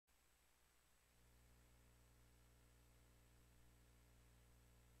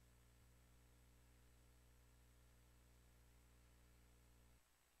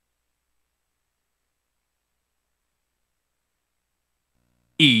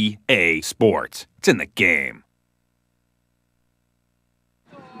EA Sports. It's in the game.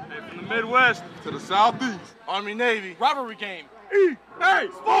 From the Midwest to the Southeast, Army, Navy, rivalry game.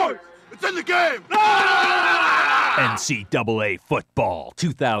 EA Sports. It's in the game. NCAA Football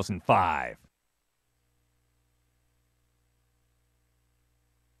 2005.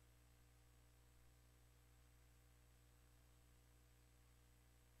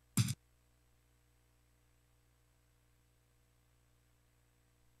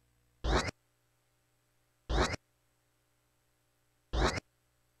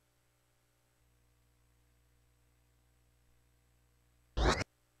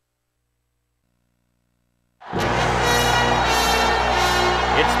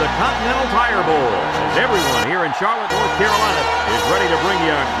 It's the Continental Tire Bowl, as everyone here in Charlotte, North Carolina is ready to bring you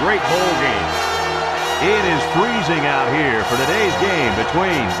a great bowl game. It is freezing out here for today's game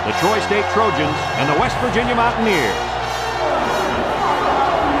between the Troy State Trojans and the West Virginia Mountaineers.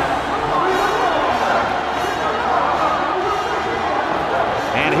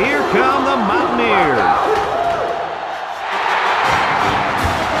 And here come the Mountaineers.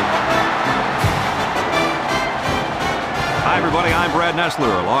 Hi, everybody. I'm Brad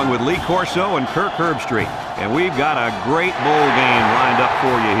Nessler, along with Lee Corso and Kirk Herbstreit. And we've got a great bowl game lined up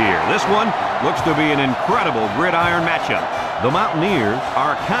for you here. This one looks to be an incredible gridiron matchup. The Mountaineers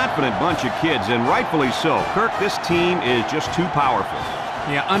are a confident bunch of kids, and rightfully so. Kirk, this team is just too powerful.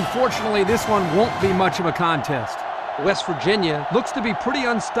 Yeah, unfortunately, this one won't be much of a contest. West Virginia looks to be pretty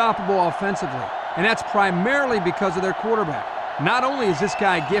unstoppable offensively, and that's primarily because of their quarterback. Not only is this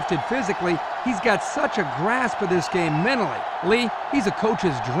guy gifted physically, he's got such a grasp of this game mentally. Lee, he's a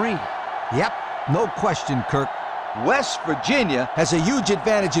coach's dream. Yep, no question, Kirk. West Virginia has a huge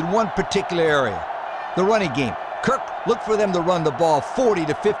advantage in one particular area, the running game. Kirk, look for them to run the ball 40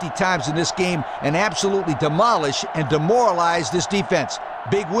 to 50 times in this game and absolutely demolish and demoralize this defense.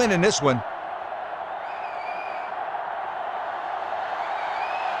 Big win in this one.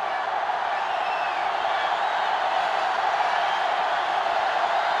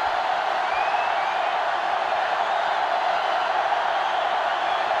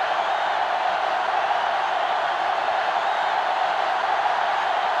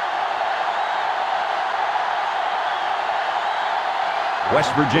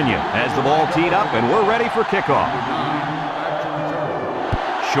 West Virginia has the ball teed up, and we're ready for kickoff.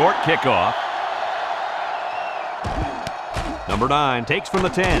 Short kickoff. Number 9 takes from the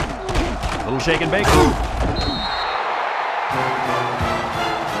 10. Little shake and bake.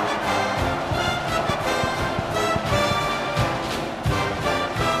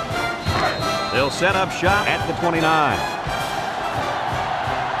 They'll set up shot at the 29.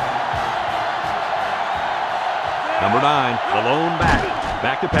 Number 9, the lone back.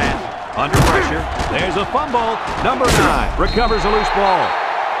 Back to pass. Under pressure. There's a fumble. Number 9 recovers a loose ball.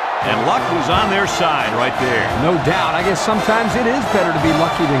 And luck was on their side right there. No doubt. I guess sometimes it is better to be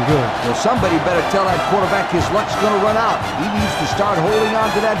lucky than good. Well, somebody better tell that quarterback his luck's going to run out. He needs to start holding on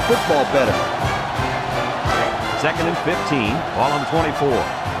to that football better. 2nd and 15. Ball on 24.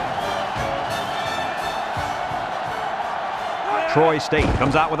 Troy State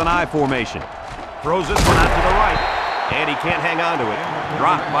comes out with an I formation. Throws this one out to the right. And he can't hang on to it.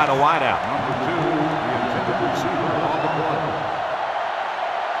 Dropped by the wideout. Number 2, the intended receiver on the play.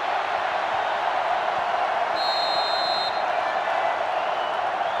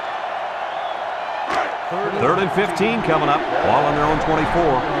 3rd and 15 coming up. Ball on their own 24.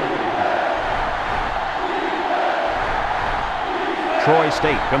 Troy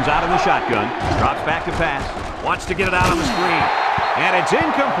State comes out in the shotgun. Drops back to pass. Wants to get it out on the screen. And it's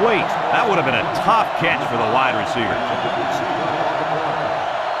incomplete. That would have been a tough catch for the wide receiver.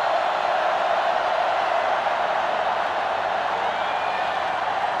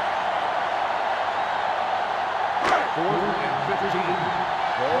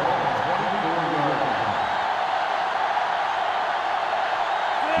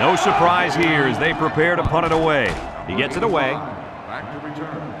 No surprise here as they prepare to punt it away. He gets it away. Back to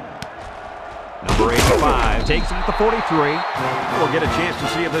return. Number 85 takes it at the 43. We'll get a chance to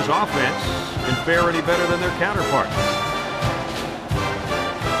see if this offense can fare any better than their counterparts.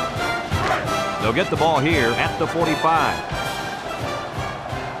 They'll get the ball here at the 45.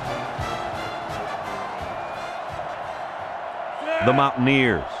 The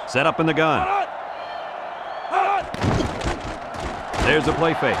Mountaineers set up in the gun. There's the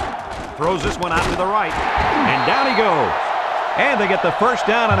play fake. Throws this one out to the right. And down he goes. And they get the first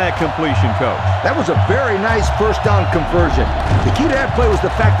down on that completion, Coach. That was a very nice first down conversion. The key to that play was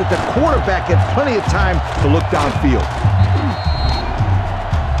the fact that the quarterback had plenty of time to look downfield.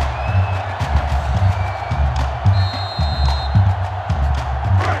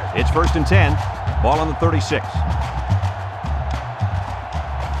 It's 1st and 10. Ball on the 36.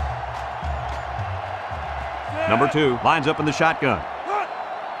 Number 2 lines up in the shotgun.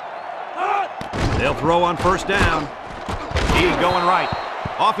 They'll throw on 1st down. He's going right.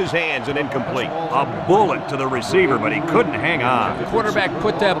 Off his hands and incomplete. A bullet to the receiver, but he couldn't hang on. The quarterback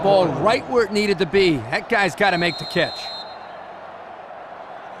put that ball right where it needed to be. That guy's got to make the catch.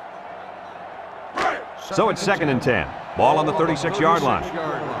 So it's 2nd and 10. Ball on the 36-yard line.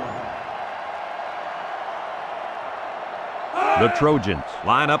 The Trojans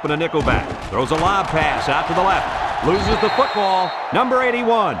line up in a nickelback. Throws a lob pass out to the left. Loses the football. Number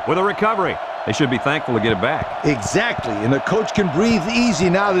 81 with a recovery. They should be thankful to get it back. Exactly, and the coach can breathe easy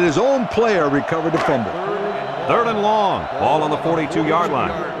now that his own player recovered the fumble. 3rd and long. Ball on the 42-yard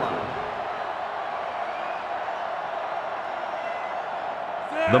line.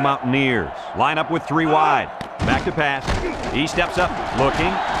 The Mountaineers line up with 3 wide. Back to pass. He steps up,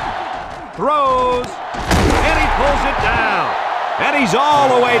 looking. Throws. And he pulls it down. And he's all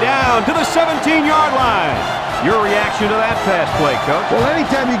the way down to the 17-yard line. Your reaction to that pass play, Coach? Well,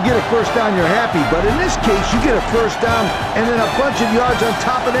 anytime you get a 1st down, you're happy. But in this case, you get a 1st down and then a bunch of yards on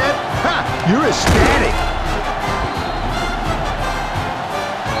top of that. Ha! You're ecstatic.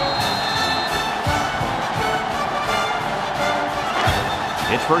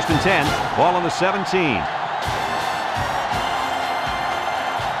 It's 1st and 10. Ball on the 17.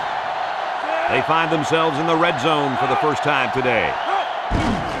 They find themselves in the red zone for the first time today.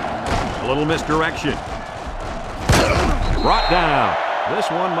 A little misdirection. Brought down. This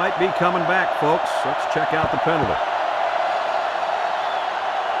one might be coming back, folks. Let's check out the penalty.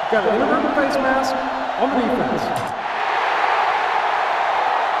 Got an inadvertent face mask on the defense.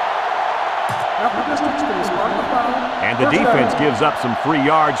 After distance to the spot of the foul. And the defense gives up some free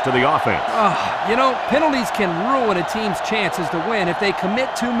yards to the offense. You know, penalties can ruin a team's chances to win if they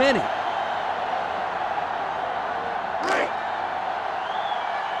commit too many.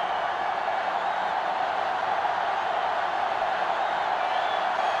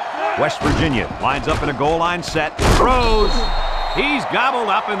 West Virginia lines up in a goal line set. Throws. He's gobbled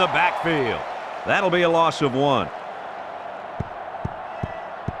up in the backfield. That'll be a loss of 1.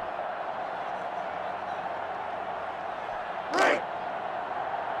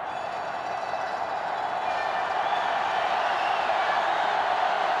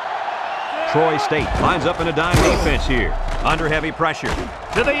 Troy State lines up in a dime defense here. Under heavy pressure.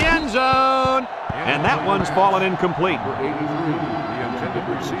 To the end zone. And that one's fallen incomplete. Number 83, the intended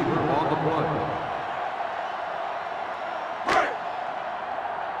receiver on the play.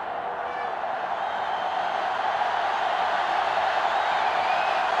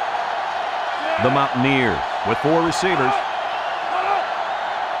 The Mountaineers with 4 receivers.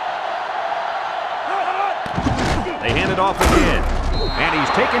 They hand it off again. And he's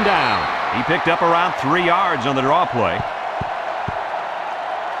taken down. He picked up around 3 yards on the draw play.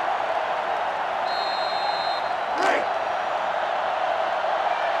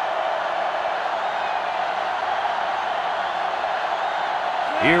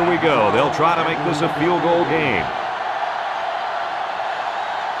 Here we go. They'll try to make this a field goal game.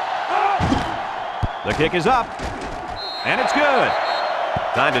 The kick is up. And it's good.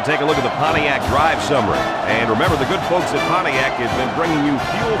 Time to take a look at the Pontiac drive summary. And remember, the good folks at Pontiac have been bringing you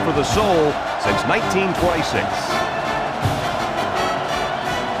fuel for the soul since 1926.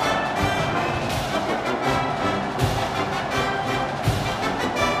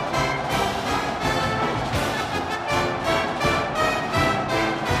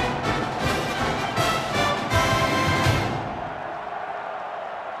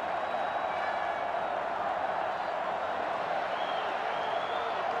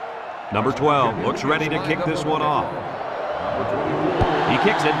 Number 12 looks ready to kick this one off. He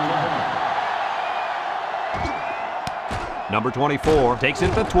kicks it. Number 24 takes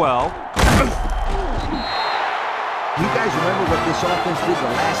it to 12. You guys remember what this offense did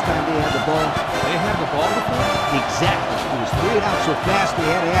the last time they had the ball? They had the ball before? Exactly. It was 3 out so fast they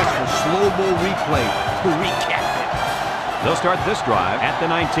had to ask for slow-mo replay to recap it. They'll start this drive at the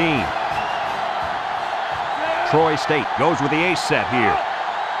 19. Troy State goes with the ace set here.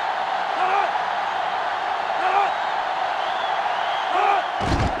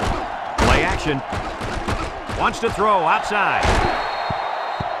 Wants to throw outside.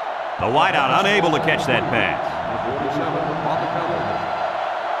 The wideout unable to catch that pass.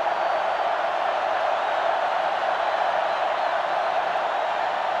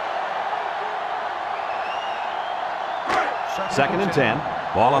 Second and 10.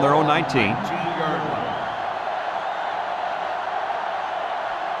 Ball on their own 19.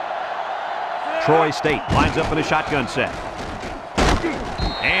 Troy State lines up in a shotgun set.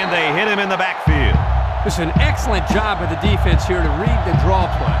 And they hit him in the backfield. It's an excellent job by the defense here to read the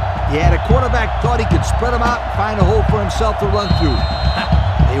draw play. Yeah, the quarterback thought he could spread them out and find a hole for himself to run through.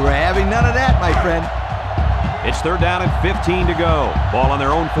 They were having none of that, my friend. It's 3rd down and 15 to go. Ball on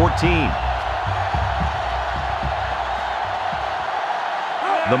their own 14.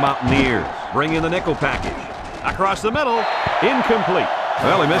 The Mountaineers bring in the nickel package. Across the middle, incomplete.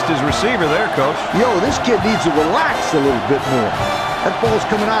 Well, he missed his receiver there, Coach. Yo, this kid needs to relax a little bit more. That ball's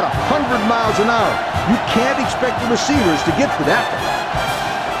coming out 100 miles an hour. You can't expect the receivers to get to that one.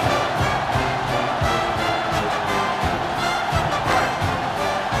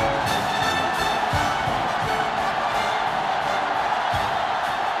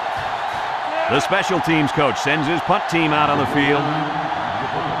 The special teams coach sends his punt team out on the field.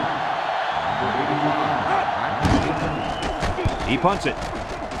 He punts it.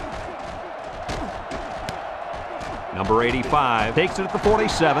 Number 85 takes it at the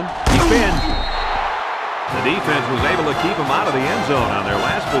 47. He spins. The defense was able to keep him out of the end zone on their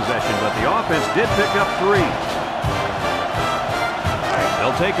last possession, but the offense did pick up 3.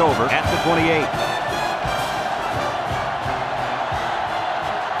 They'll take over at the 28.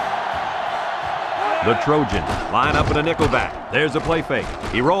 The Trojans line up in a nickelback. There's a play fake.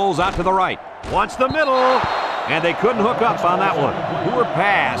 He rolls out to the right. Wants the middle. And they couldn't hook up on that one. Poor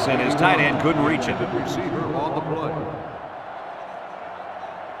pass, and his tight end couldn't reach it. Receiver on the play.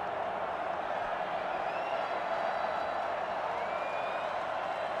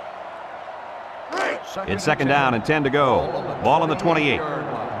 It's 2nd down and 10 to go. Ball on the 28.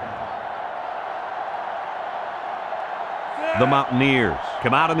 The Mountaineers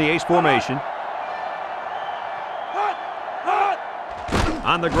come out in the ace formation.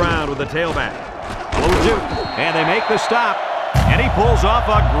 On the ground with the tailback. And they make the stop. And he pulls off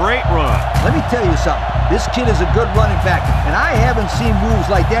a great run. Let me tell you something. This kid is a good running back, and I haven't seen moves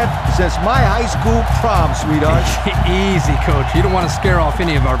like that since my high school prom, sweetheart. Easy, Coach. You don't want to scare off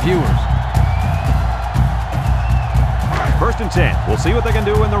any of our viewers. 1st and 10. We'll see what they can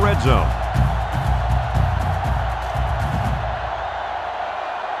do in the red zone.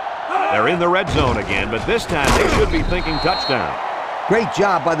 They're in the red zone again, but this time they should be thinking touchdown. Great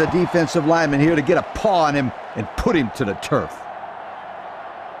job by the defensive lineman here to get a paw on him and put him to the turf.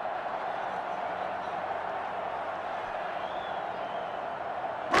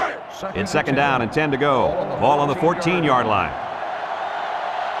 It's 2nd down and 10 to go. Ball on the 14-yard line.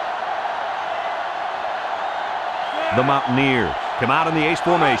 The Mountaineers come out in the ace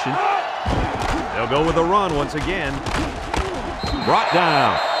formation. They'll go with a run once again. Brought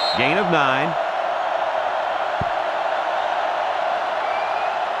down. Gain of 9.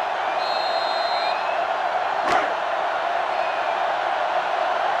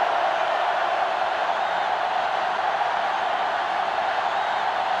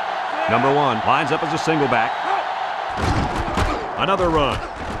 Number 1 lines up as a single back. Another run.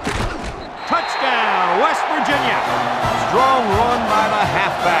 Touchdown, West Virginia. Strong run by the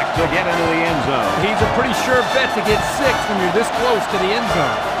halfback to get into the end zone. He's a pretty sure bet to get 6 when you're this close to the end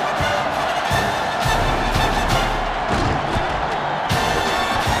zone.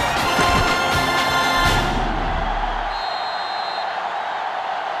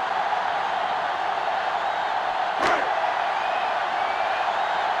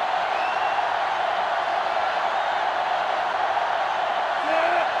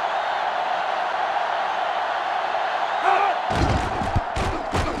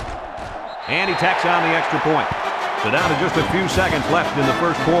 And he tacks on the extra point. So down to just a few seconds left in the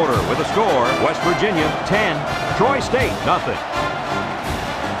first quarter with a score, West Virginia 10, Troy State nothing.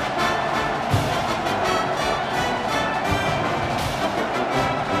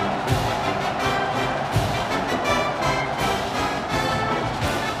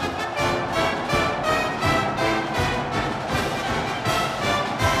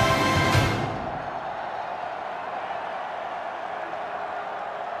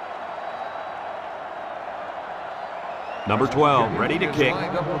 Number 12, ready to kick.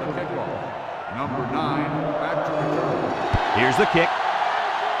 Number 9, back to return. Here's the kick.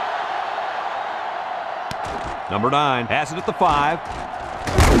 Number 9 has it at the 5.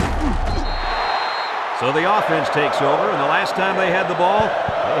 So the offense takes over, and the last time they had the ball,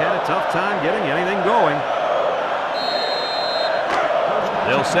 they had a tough time getting anything going.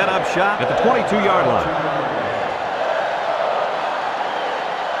 They'll set up shop at the 22-yard line.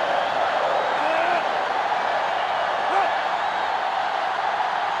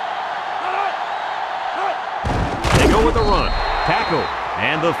 With a run, tackle,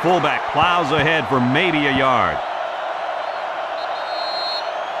 and the fullback plows ahead for maybe a yard.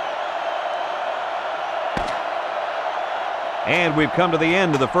 And we've come to the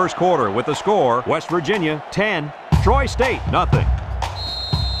end of the first quarter with the score, West Virginia 10, Troy State nothing.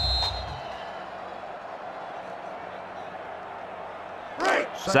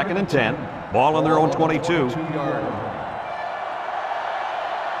 Second and 10. Ball on their own 22.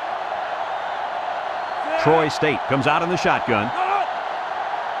 Troy State comes out in the shotgun.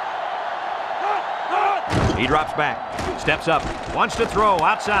 He drops back, steps up, wants to throw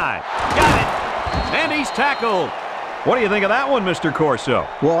outside. Got it! And he's tackled. What do you think of that one, Mr. Corso?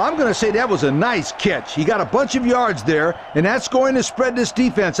 Well, I'm going to say that was a nice catch. He got a bunch of yards there, and that's going to spread this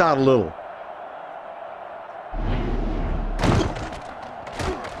defense out a little.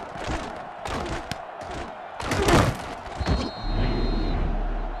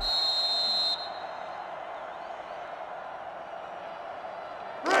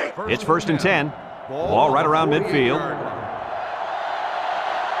 It's first and 10. Ball right around midfield.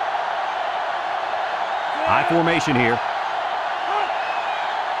 High formation here.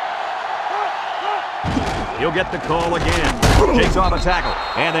 He'll get the call again. Shakes off a tackle,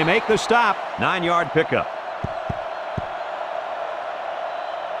 and they make the stop. 9-yard pickup.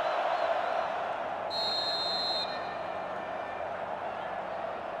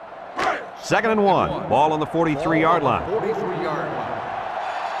 Second and 1. Ball on the 43-yard line.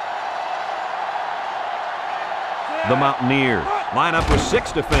 The Mountaineers line up with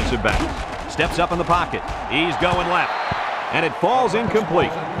 6 defensive backs. Steps up in the pocket. He's going left. And it falls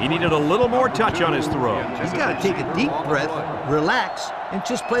incomplete. He needed a little more touch on his throw. He's got to take a deep breath, relax, and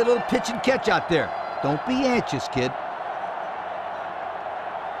just play a little pitch and catch out there. Don't be anxious, kid.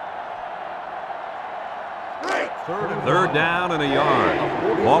 Third down and a yard.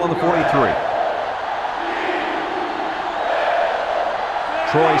 Ball on the 43.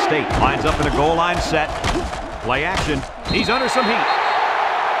 Troy State lines up in a goal line set. Play action. He's under some heat.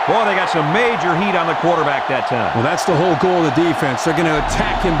 Boy, they got some major heat on the quarterback that time. Well, that's the whole goal of the defense. They're going to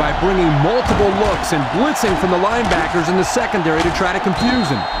attack him by bringing multiple looks and blitzing from the linebackers in the secondary to try to confuse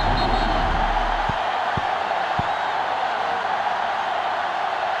him.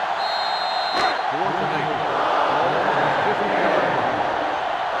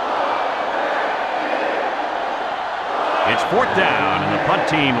 It's fourth down, and the punt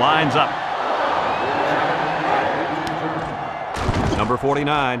team lines up. Number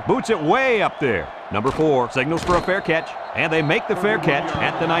 49 boots it way up there. Number 4 signals for a fair catch, and they make the fair catch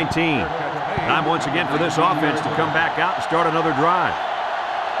at the 19. Time once again for this offense to come back out and start another drive.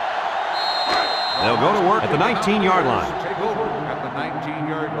 They'll go to work at the 19-yard line. Take over at the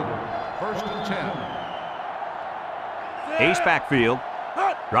 19-yard line. First and 10. Ace backfield.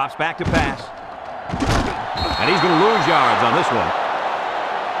 Drops back to pass. And he's going to lose yards on this one.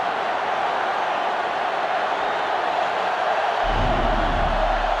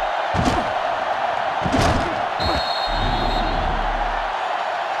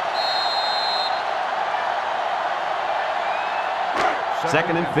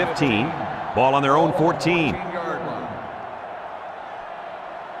 Second and 15. Ball on their own 14.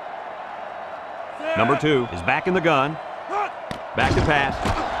 Number 2 is back in the gun. Back to pass.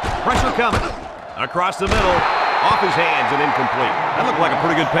 Pressure coming. Across the middle. Off his hands and incomplete. That looked like a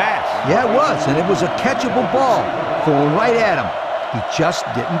pretty good pass. Yeah, it was, and it was a catchable ball. Going right at him. He just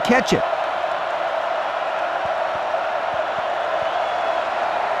didn't catch it.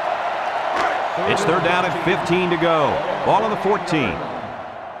 It's third down and 15 to go. Ball on the 14.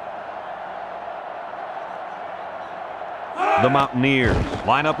 The Mountaineers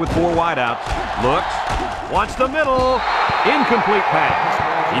line up with 4 wideouts. Looks. Wants the middle. Incomplete pass.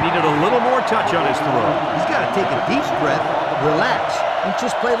 He needed a little more touch on his throw. He's got to take a deep breath, relax, and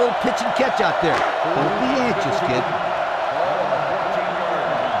just play a little pitch and catch out there. Don't be anxious, kid.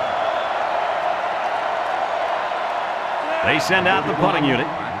 They send out the punting unit.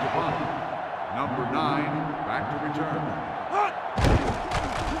 Number 9, back to return.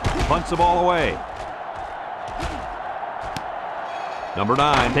 Punts the ball away. Number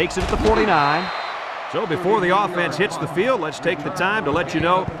 9 takes it at the 49. So before the offense hits the field, let's take the time to let you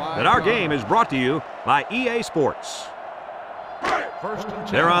know that our game is brought to you by EA Sports.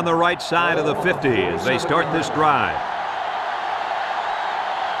 They're on the right side of the 50 as they start this drive.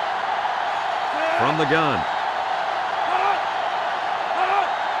 From the gun.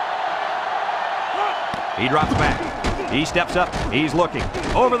 He drops back. He steps up. He's looking.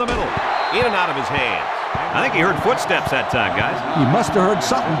 Over the middle. In and out of his hands. I think he heard footsteps that time, guys. He must have heard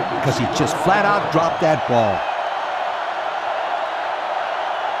something because he just flat out dropped that ball.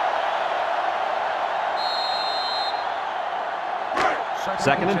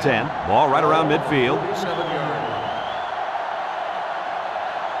 Second and 10. Ball right around midfield.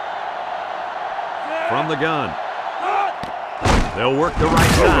 From the gun. They'll work the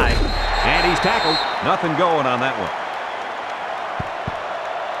right side. And he's tackled. Nothing going on that one.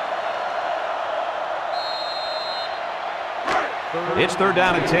 It's 3rd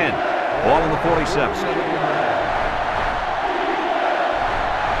down and 10. Ball on the 47.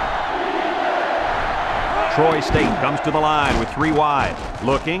 Troy State comes to the line with 3 wide.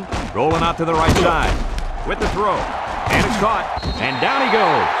 Looking, rolling out to the right side. With the throw. And it's caught. And down he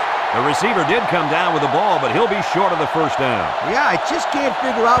goes. The receiver did come down with the ball, but he'll be short of the 1st down. Yeah, I just can't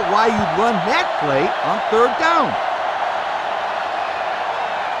figure out why you'd run that play on 3rd down.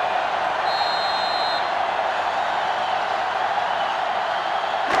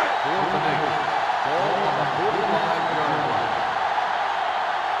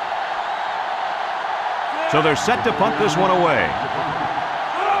 So they're set to punt this one away.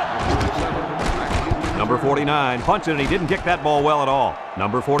 Number 49 punts it, and he didn't kick that ball well at all.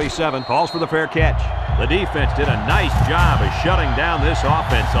 Number 47 calls for the fair catch. The defense did a nice job of shutting down this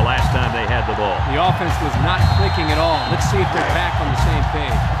offense the last time they had the ball. The offense was not clicking at all. Let's see if they're back on the same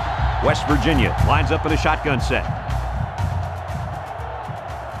page. West Virginia lines up in a shotgun set.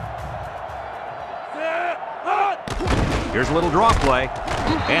 Here's a little draw play,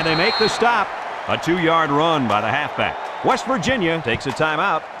 and they make the stop. A 2-yard run by the halfback. West Virginia takes a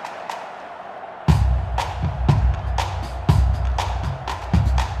timeout.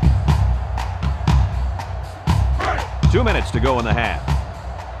 Two minutes to go in the half.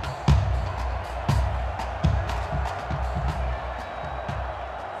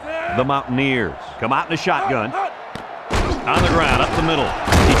 The Mountaineers come out in a shotgun. On the ground, up the middle.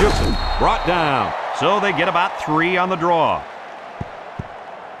 He jukes him. Brought down. So they get about 3 on the draw.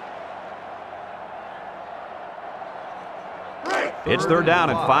 It's 3rd down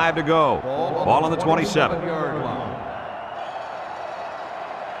and 5 to go. Ball on the 27.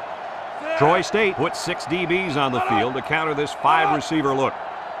 Troy State puts 6 DBs on the field to counter this 5-receiver look.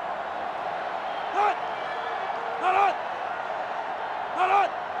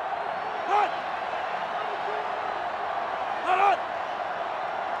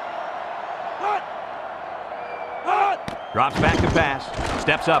 Drops back to pass.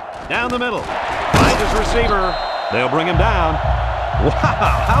 Steps up. Down the middle. Finds his receiver. They'll bring him down. Wow,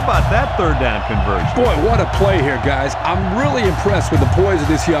 how about that 3rd down conversion? Boy, what a play here, guys. I'm really impressed with the poise of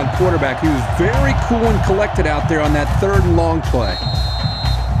this young quarterback. He was very cool and collected out there on that 3rd and long play.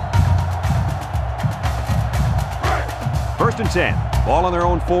 1st and 10. Ball on their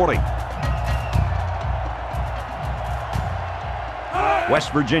own 40.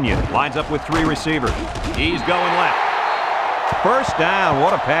 West Virginia lines up with 3 receivers. He's going left. 1st down,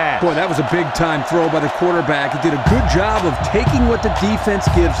 what a pass. Boy, that was a big-time throw by the quarterback. He did a good job of taking what the defense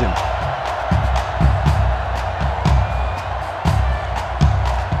gives him.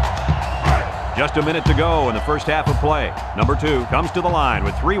 Just a minute to go in the 1st half of play. Number 2 comes to the line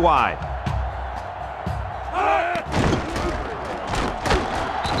with 3 wide.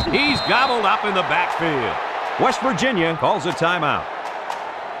 He's gobbled up in the backfield. West Virginia calls a timeout.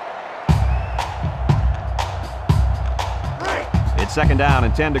 It's 2nd down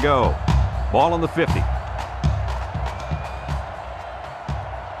and 10 to go. Ball on the 50.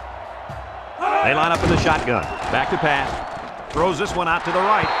 They line up in the shotgun. Back to pass. Throws this one out to the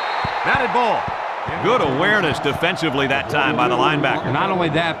right. Batted ball. Good awareness defensively that time by the linebacker. Not only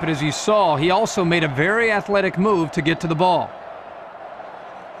that, but as you saw, he also made a very athletic move to get to the ball.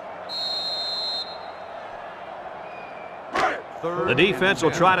 The defense will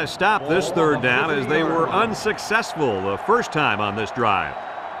try to stop this 3rd down as they were unsuccessful the first time on this drive.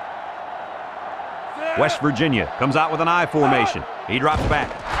 West Virginia comes out with an I formation. He drops back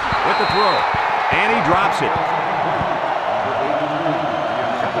with the throw, and he drops it.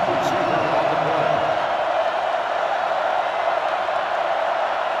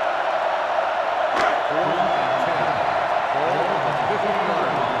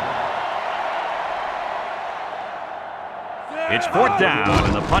 It's 4th down,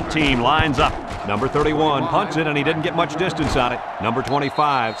 and the punt team lines up. Number 31 punts it, and he didn't get much distance on it. Number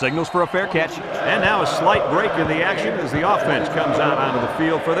 25 signals for a fair catch. And now a slight break in the action as the offense comes out onto the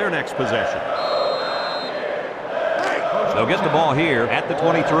field for their next possession. They'll get the ball here at the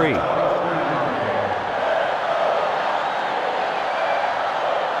 23.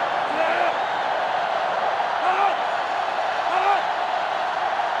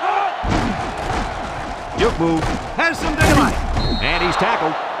 Juke move, has some daylight, and he's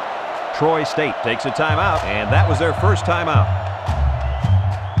tackled. Troy State takes a timeout, and that was their 1st timeout.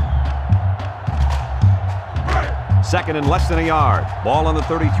 2nd and less than a yard. Ball on the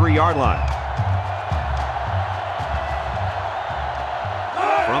 33-yard line.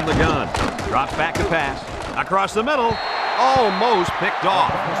 From the gun, drops back to pass. Across the middle, Almost picked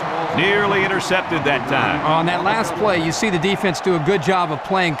off. Nearly intercepted that time. On that last play, you see the defense do a good job of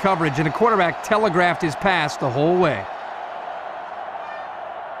playing coverage, and the quarterback telegraphed his pass the whole way.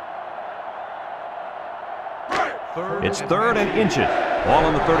 It's 3rd and inches. Ball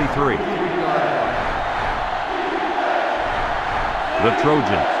on the 33. The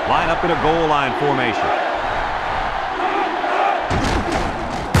Trojans line up in a goal line formation.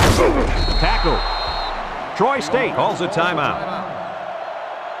 Tackle. Troy State calls a timeout.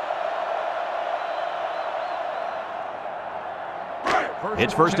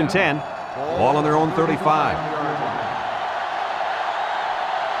 It's 1st and 10. Ball on their own 35.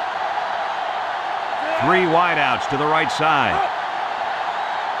 3 wideouts to the right side.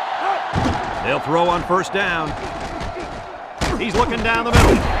 They'll throw on 1st down. He's looking down the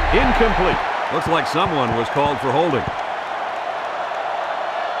middle. Incomplete. Looks like someone was called for holding.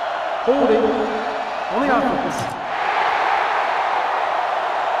 Holding on the offense.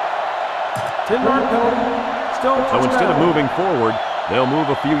 10-yard penalty. Still So instead of moving forward, they'll move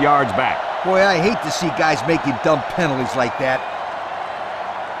a few yards back. Boy, I hate to see guys making dumb penalties like that.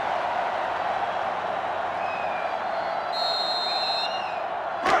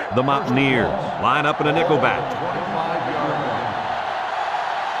 The Mountaineers line up in a nickel back.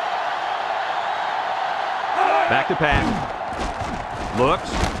 Back to pass.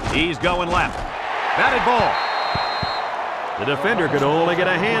 Looks. He's going left. Batted ball. The defender could only get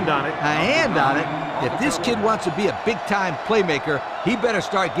a hand on it. A hand on it? If this kid wants to be a big-time playmaker, he better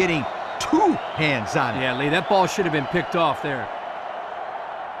start getting 2 hands on it. Yeah, Lee, that ball should have been picked off there.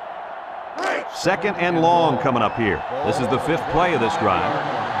 2nd and long coming up here. This is the 5th play of this drive.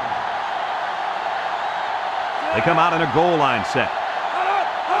 They come out in a goal line set.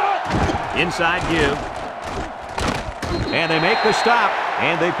 Inside give. And they make the stop,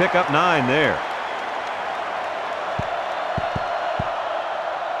 and they pick up 9 there.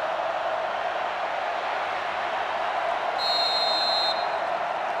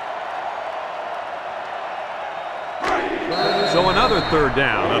 So another 3rd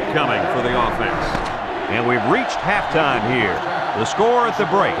down upcoming for the offense. And we've reached halftime here. The score at the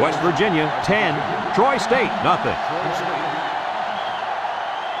break, West Virginia 10, Troy State nothing.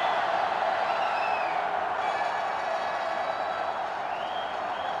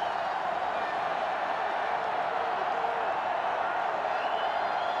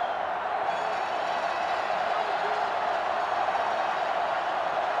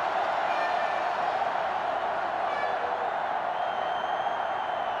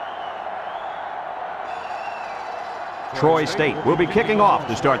 Troy State will be kicking off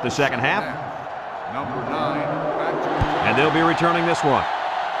to start the 2nd half. Number 9. And they'll be returning this one.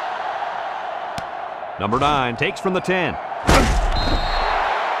 Number 9 takes from the 10.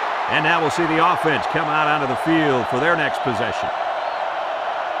 And now we'll see the offense come out onto the field for their next possession.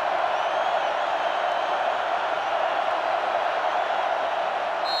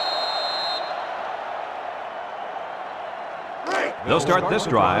 They'll start this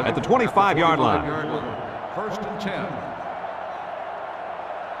drive at the 25-yard line. 1st and 10.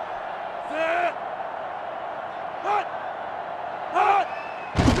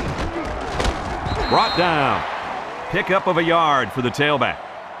 Brought down. Pickup of a yard for the tailback.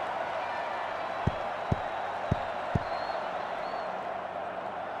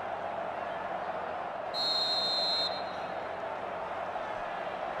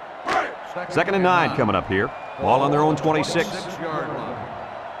 Second and 9 coming up here. Ball on their own 26. 6-yard line.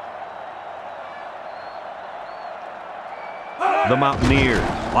 The Mountaineers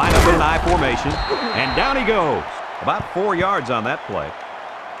line up in an I formation, and down he goes. About 4 yards on that play.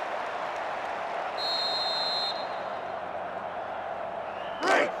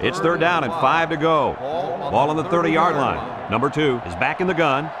 It's 3rd down and 5 to go. Ball on the 30-yard line. Number 2 is back in the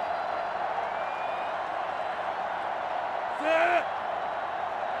gun.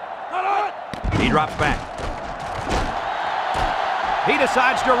 He drops back. He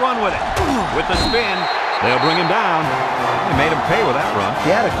decides to run with it. With the spin, they'll bring him down. They made him pay with that run.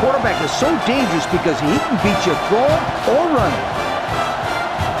 Yeah, the quarterback is so dangerous because he can beat you throwing or running.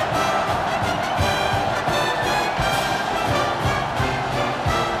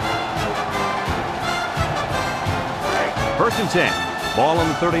 First and 10. Ball on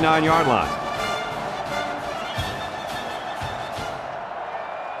the 39-yard line.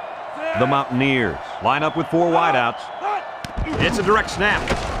 The Mountaineers line up with 4 wideouts. It's a direct snap.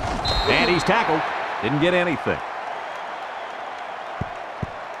 And he's tackled. Didn't get anything.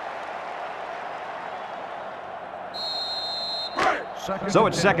 So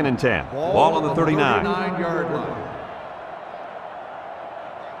it's 2nd and 10. Ball on the 39. 39-yard line.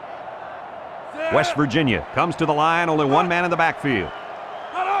 West Virginia comes to the line, only one man in the backfield.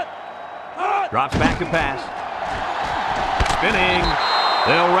 Drops back to pass. Spinning.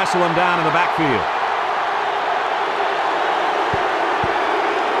 They'll wrestle him down in the backfield.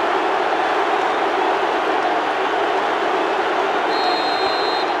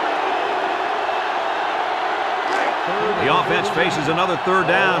 The offense faces another third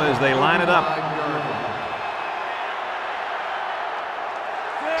down as they line it up.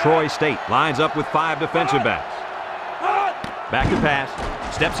 Troy State lines up with 5 defensive backs. Back to pass.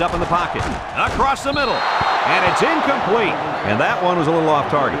 Steps up in the pocket. Across the middle. And it's incomplete. And that one was a little off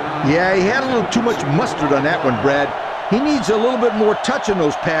target. Yeah, he had a little too much mustard on that one, Brad. He needs a little bit more touch in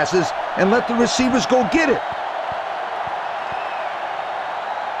those passes and let the receivers go get it.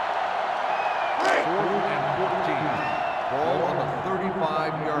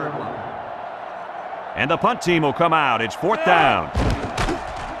 And the punt team will come out. It's 4th down.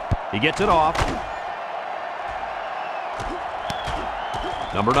 He gets it off.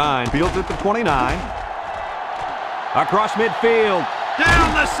 Number 9 fields at the 29. Across midfield.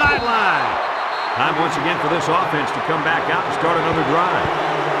 Down the sideline. Time once again for this offense to come back out and start another drive.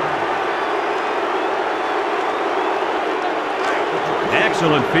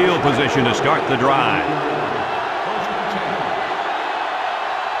 Excellent field position to start the drive.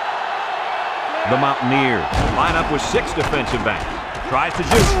 The Mountaineers line up with 6 defensive backs. Tries to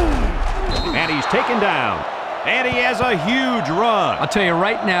juke. And he's taken down. And he has a huge run. I'll tell you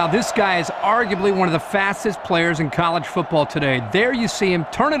right now, this guy is arguably one of the fastest players in college football today. There you see him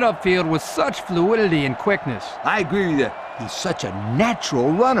turn it upfield with such fluidity and quickness. I agree with you. He's such a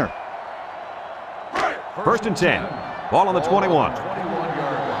natural runner. 1st and 10. Ball on the 21.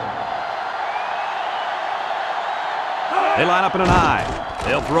 They line up in an I.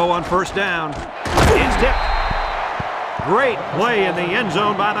 They'll throw on 1st down. It's tipped. Great play in the end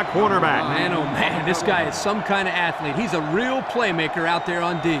zone by the quarterback. Man, oh man, this guy is some kind of athlete. He's a real playmaker out there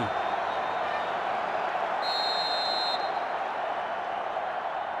on D.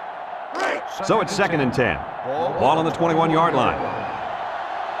 So it's 2nd and 10. Ball on the 21-yard line.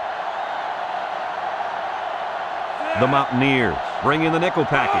 The Mountaineers bring in the nickel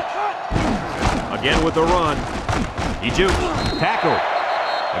package. Again with the run. He jukes. Tackle.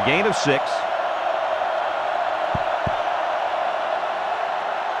 A gain of 6.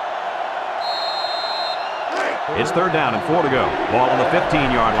 It's 3rd down and 4 to go. Ball on the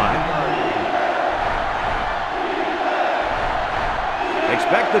 15-yard line.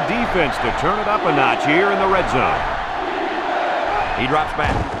 Expect the defense to turn it up a notch here in the red zone. He drops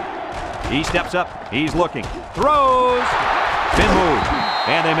back. He steps up. He's looking. Throws. Spin move.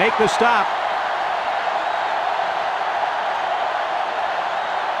 And they make the stop.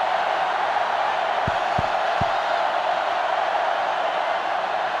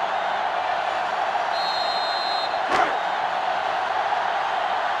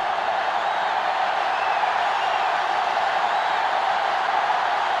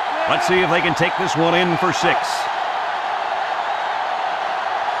 Let's see if they can take this one in for 6.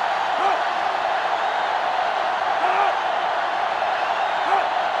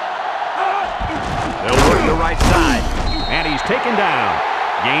 They'll work the right side. And he's taken down.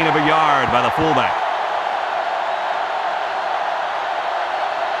 Gain of a yard by the fullback.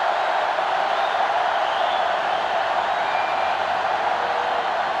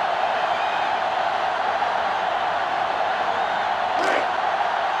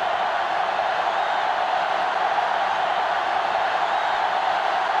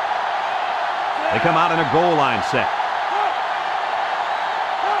 They come out in a goal line set.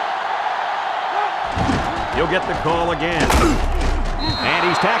 He'll get the call again. And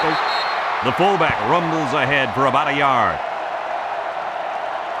he's tackled. The fullback rumbles ahead for about a yard.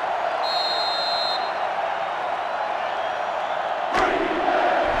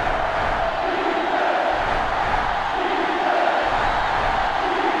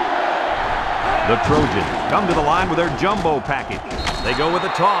 The Trojans come to the line with their jumbo package. They go with a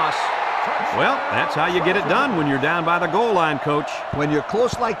toss. Well, that's how you get it done when you're down by the goal line, Coach. When you're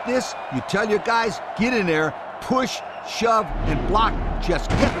close like this, you tell your guys, get in there, push, shove, and block. Just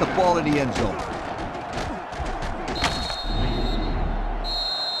get the ball in the end zone.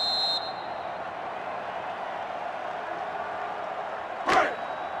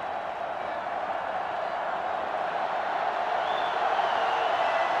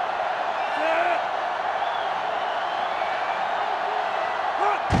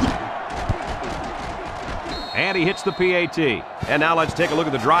 And he hits the PAT. And now let's take a look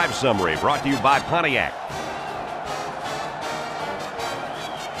at the drive summary brought to you by Pontiac.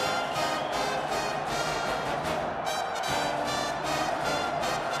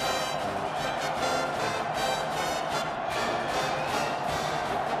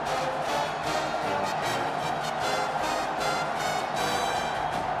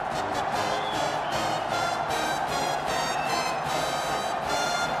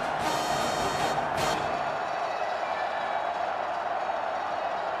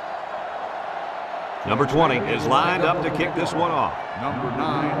 Number 20 is lined up to kick this one off. Number 9,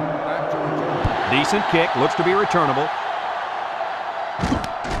 back to return. Decent kick, looks to be returnable.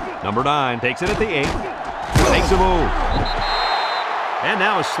 Number 9 takes it at the 8. Makes a move. And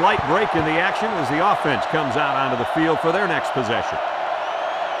now a slight break in the action as the offense comes out onto the field for their next possession.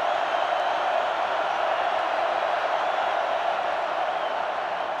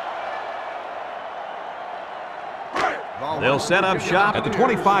 They'll set up shop at the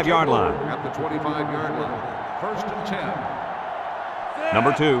 25-yard line. At the 25-yard line. 1st and 10.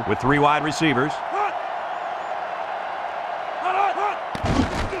 Number 2 with 3 wide receivers.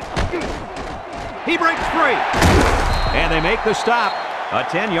 He breaks free. And they make the stop. A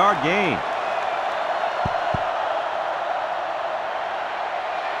 10-yard gain.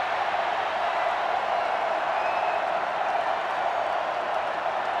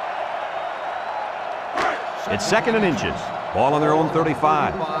 It's 2nd and inches. Ball on their own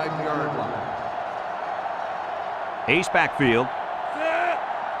 35. 5-yard line. Ace backfield.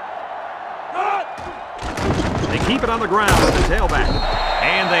 They keep it on the ground with the tailback.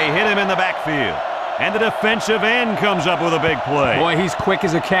 And they hit him in the backfield. And the defensive end comes up with a big play. Boy, he's quick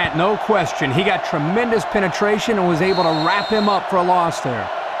as a cat, no question. He got tremendous penetration and was able to wrap him up for a loss there.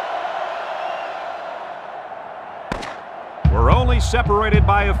 We're only separated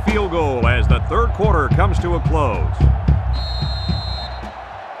by a field goal as the 3rd quarter comes to a close.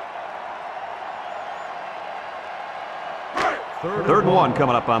 Third and 1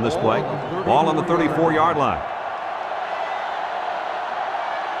 coming up on this play. Ball on the 34-yard line.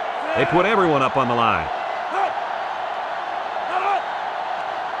 They put everyone up on the line.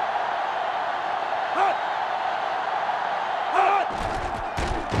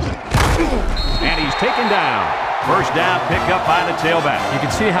 And he's taken down. First down, pick up by the tailback. You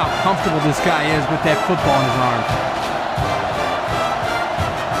can see how comfortable this guy is with that football in his arms.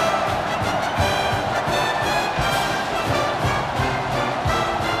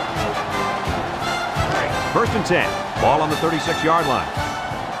 1st and 10. Ball on the 36-yard line.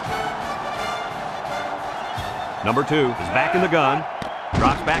 Number 2 is back in the gun.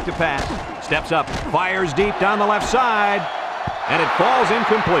 Drops back to pass. Steps up. Fires deep down the left side. And it falls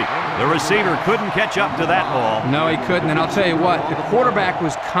incomplete. The receiver couldn't catch up to that ball. No, he couldn't. And I'll tell you what, the quarterback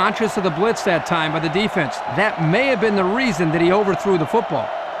was conscious of the blitz that time by the defense. That may have been the reason that he overthrew the football.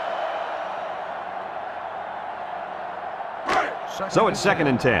 So it's 2nd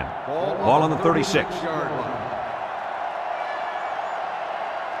and 10. Ball on the 36.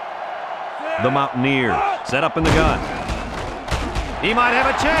 The Mountaineers set up in the gun. He might have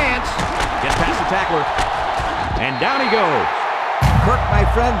a chance. Gets past the tackler. And down he goes. Kirk, my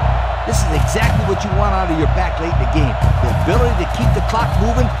friend, this is exactly what you want out of your back late in the game. The ability to keep the clock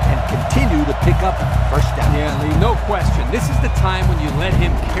moving and continue to pick up first down. Yeah, Lee, no question. This is the time when you let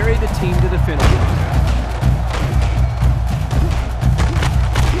him carry the team to the finish.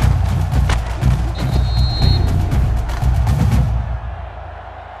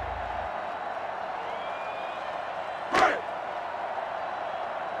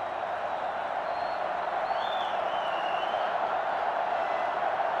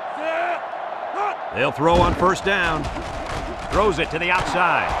 They'll throw on first down. Throws it to the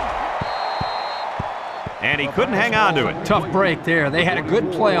outside. And he couldn't hang on to it. Tough break there. They had a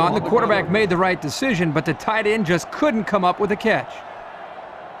good play on. The quarterback made the right decision, but the tight end just couldn't come up with a catch.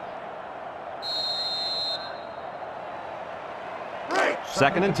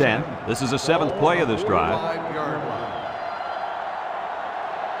 Second and 10. This is the 7th play of this drive.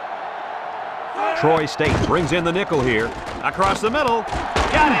 Troy State brings in the nickel here. Across the middle.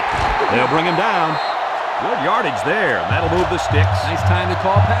 Got it. They'll bring him down. Good yardage there. That'll move the sticks. Nice time to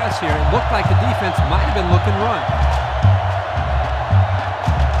call pass here. It looked like the defense might have been looking run.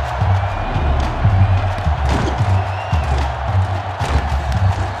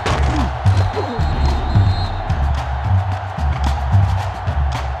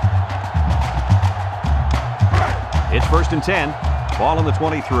 It's 1st and 10. Ball on the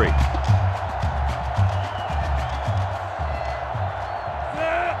 23.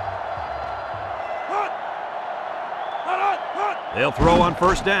 They'll throw on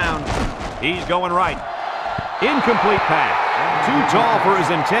first down. He's going right. Incomplete pass. Too tall for his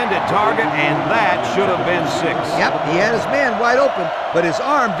intended target, and that should have been 6. Yep, he had his man wide open, but his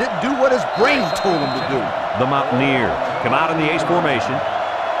arm didn't do what his brain told him to do. The Mountaineers come out in the ace formation.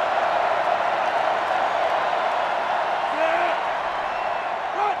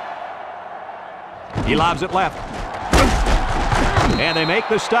 He lobs it left. And they make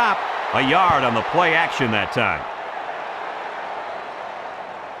the stop. A yard on the play action that time.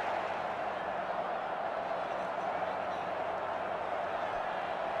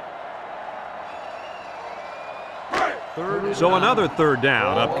 So another third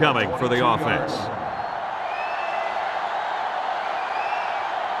down upcoming for the offense.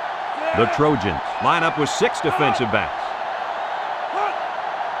 The Trojans line up with 6 defensive backs.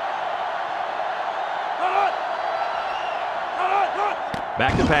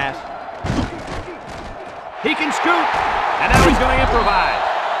 Back to pass. He can scoot, and now he's going to improvise.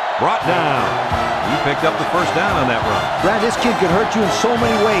 Brought down. He picked up the first down on that run. Brad, this kid can hurt you in so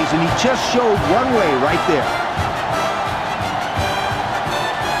many ways, and he just showed one way right there.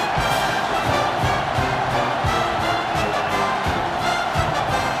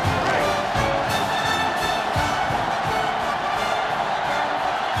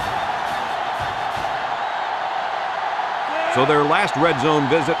 So their last red zone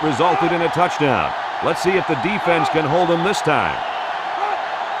visit resulted in a touchdown. Let's see if the defense can hold them this time.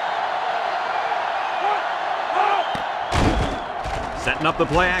 Setting up the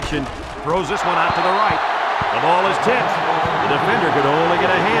play action. Throws this one out to the right. The ball is tipped. The defender could only get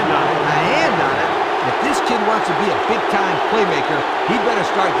a hand on it. A hand on it? If this kid wants to be a big-time playmaker, he better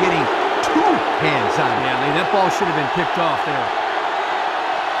start getting 2 hands on it. Yeah, Lee, that ball should have been picked off there.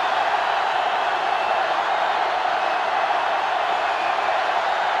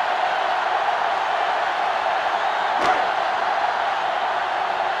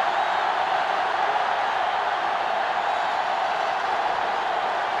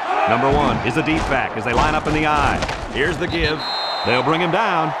 Number 1 is a deep back as they line up in the I. Here's the give. They'll bring him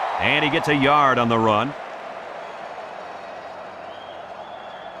down, and he gets a yard on the run.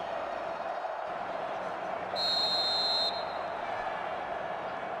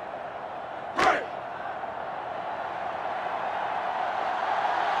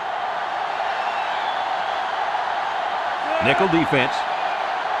 Nickel defense.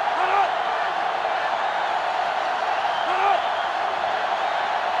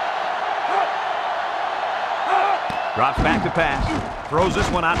 Drops back to pass. Throws this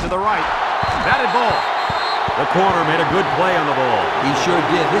one out to the right. Batted ball. The corner made a good play on the ball. He sure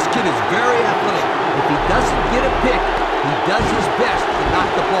did. This kid is very athletic. If he doesn't get a pick, he does his best to knock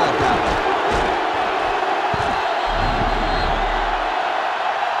the ball down.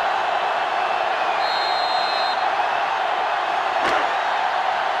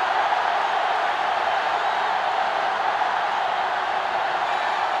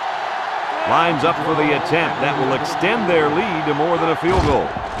 Lines up for the attempt. That will extend their lead to more than a field goal.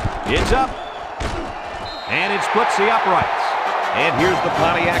 It's up. And it splits the uprights. And here's the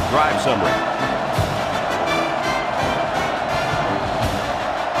Pontiac drive summary.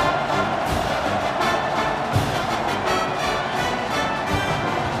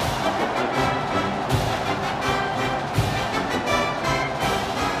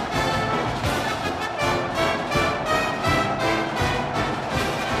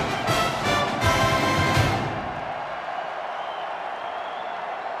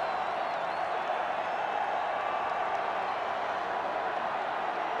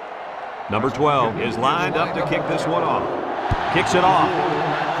 Number 12 is lined up to kick this one off. Kicks it off.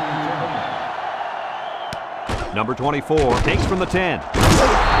 Number 24 takes from the 10.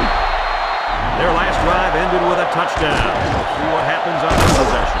 Their last drive ended with a touchdown. We'll see what happens on this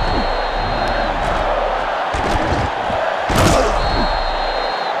possession.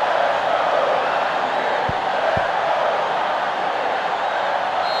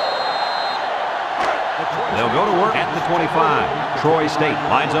 They'll go to work at the 25. Troy State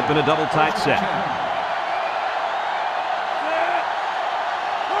lines up in a double tight set.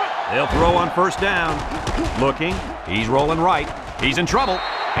 They'll throw on first down. Looking. He's rolling right. He's in trouble.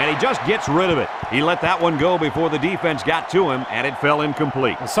 And he just gets rid of it. He let that one go before the defense got to him, and it fell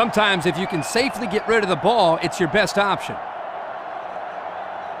incomplete. Well, sometimes if you can safely get rid of the ball, it's your best option.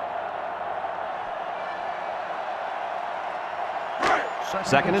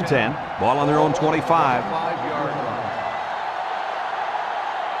 Second and 10. Ball on their own 25.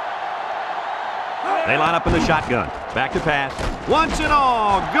 They line up in the shotgun. Back to pass. Once and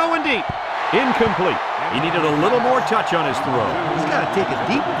all. Going deep. Incomplete. He needed a little more touch on his throw. He's got to take a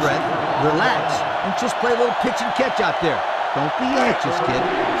deep breath, relax, and just play a little pitch and catch out there. Don't be anxious, kid.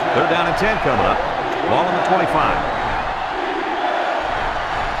 Third down and 10 coming up. Ball on the 25.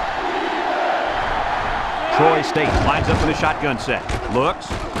 Troy State lines up in a shotgun set. Looks.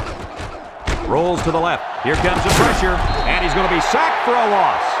 Rolls to the left. Here comes the pressure. And he's going to be sacked for a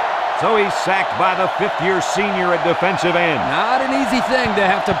loss. So he's sacked by the fifth-year senior at defensive end. Not an easy thing to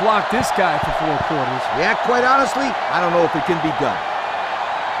have to block this guy for 4 quarters. Yeah, quite honestly, I don't know if it can be done.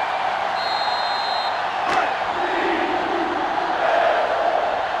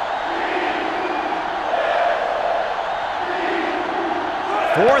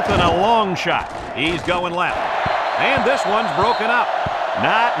 Fourth and a long shot. He's going left. And this one's broken up.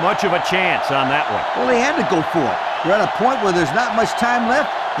 Not much of a chance on that one. Well, they had to go for it. You're at a point where there's not much time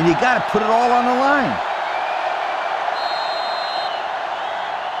left, and you got to put it all on the line.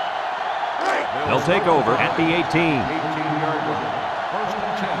 They'll take over at the 18. 18-yard line. First and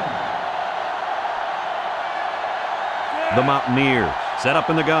 10. The Mountaineers set up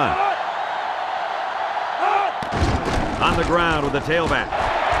in the gun. On the ground with the tailback.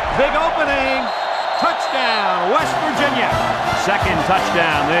 Big opening. Touchdown, West Virginia. Second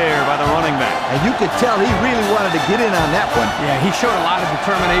touchdown there by the running back. And you could tell he really wanted to get in on that one. Yeah, he showed a lot of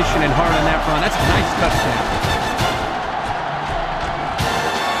determination and heart on that run. That's a nice touchdown.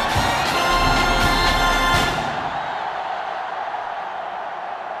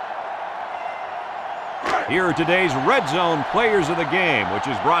 Here are today's Red Zone Players of the Game, which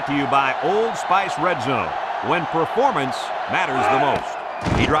is brought to you by Old Spice Red Zone, when performance matters the most.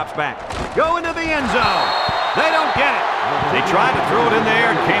 He drops back. Go into the end zone. They don't get it. They tried to throw it in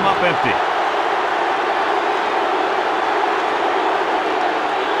there and came up empty.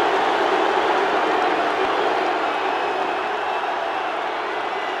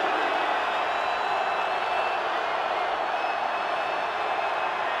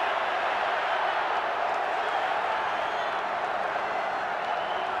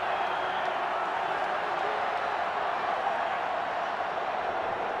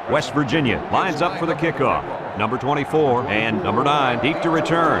 West Virginia lines up for the kickoff. Number 24 and number 9 deep to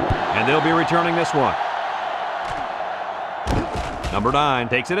return. And they'll be returning this one. Number 9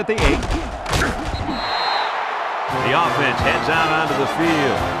 takes it at the 8. The offense heads out onto the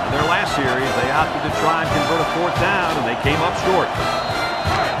field. In their last series, they opted to try and convert a 4th down, and they came up short.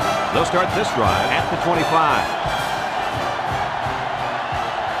 They'll start this drive at the 25.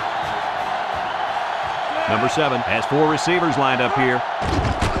 Number 7 has 4 receivers lined up here.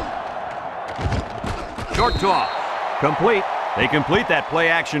 Short toss. Complete. They complete that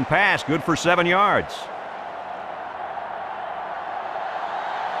play-action pass. Good for 7 yards.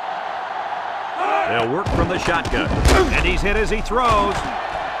 They'll work from the shotgun. And he's hit as he throws.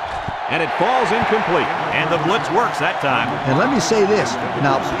 And it falls incomplete. And the blitz works that time. And let me say this.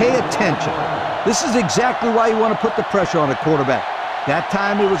 Now pay attention. This is exactly why you want to put the pressure on a quarterback. That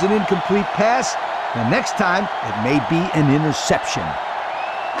time it was an incomplete pass. The next time it may be an interception.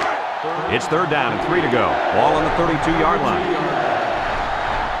 It's 3rd down and 3 to go. Ball on the 32-yard line.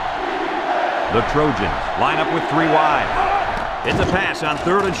 The Trojans line up with 3 wide. It's a pass on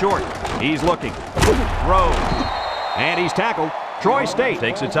 3rd and short. He's looking. Throws. And he's tackled. Troy State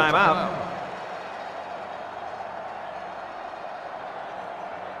takes a timeout.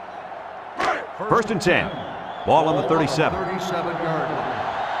 First and 10. Ball on the 37. 37-yard line.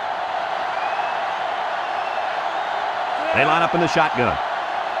 They line up in the shotgun.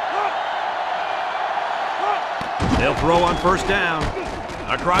 They'll throw on 1st down.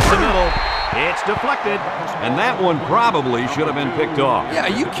 Across the middle. It's deflected. And that one probably should have been picked off. Yeah, are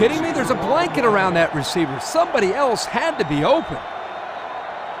you kidding me? There's a blanket around that receiver. Somebody else had to be open.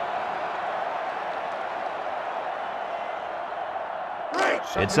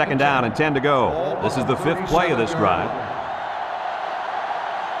 It's 2nd down and 10 to go. This is the 5th play of this drive.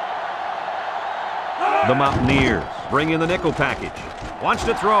 The Mountaineers bring in the nickel package. Wants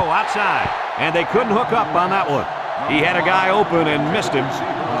to throw outside. And they couldn't hook up on that one. He had a guy open and missed him.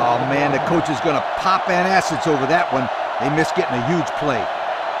 Oh, man, the coach is going to pop antacids over that one. They missed getting a huge play.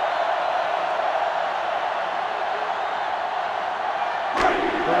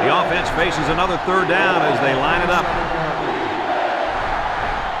 The offense faces another 3rd down as they line it up.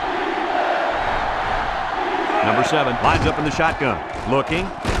 Number 7 lines up in the shotgun. Looking.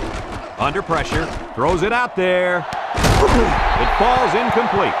 Under pressure. Throws it out there. It falls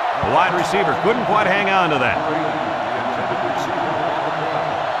incomplete. The wide receiver couldn't quite hang on to that.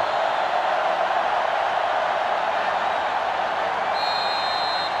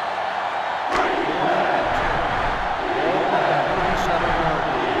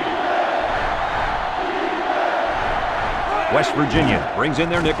 West Virginia brings in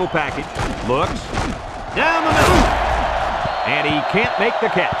their nickel package. Looks. Down the middle. And he can't make the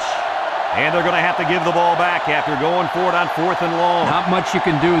catch. And they're going to have to give the ball back after going for it on 4th and long. Not much you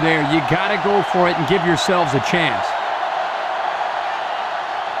can do there. You got to go for it and give yourselves a chance.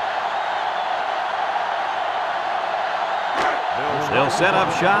 They'll set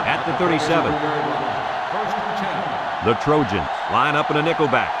up shop at the 37. The Trojans line up in a nickel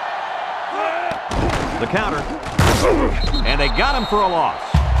back. The counter. And they got him for a loss.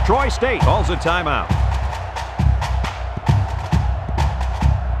 Troy State calls a timeout.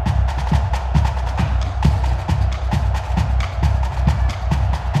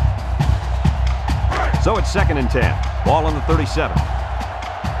 So it's 2nd and 10. Ball on the 37.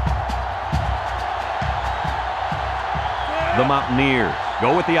 The Mountaineers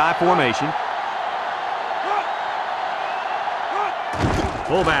go with the I formation.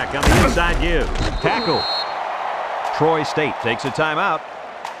 Fullback on the inside gives. Tackle. Troy State takes a timeout.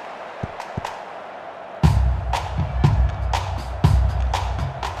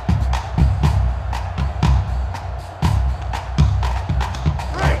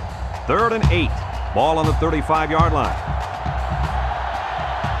 Third and 8. Ball on the 35-yard line.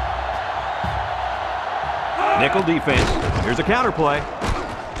 Nickel defense. Here's a counter play.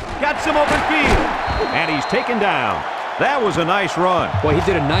 Got some open field. And he's taken down. That was a nice run. Well, he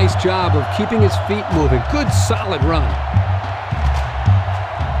did a nice job of keeping his feet moving. Good, solid run.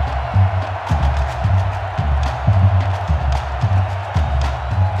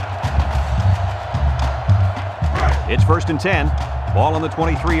 It's 1st and 10. Ball on the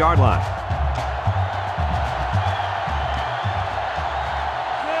 23-yard line.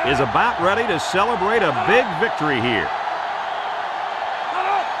 Is about ready to celebrate a big victory here.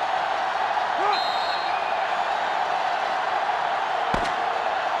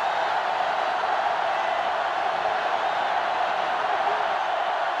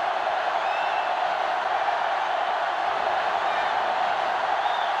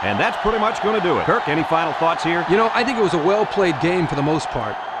 And that's pretty much going to do it. Kirk, any final thoughts here? You know, I think it was a well-played game for the most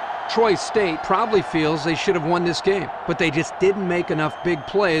part. Troy State probably feels they should have won this game, but they just didn't make enough big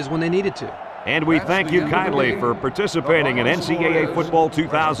plays when they needed to. And we thank you kindly for participating in NCAA Football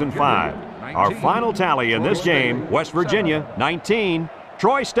 2005. Our final tally in this game, West Virginia 19,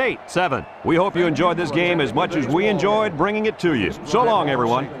 Troy State 7. We hope you enjoyed this game as much as we enjoyed bringing it to you. So long,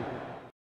 everyone.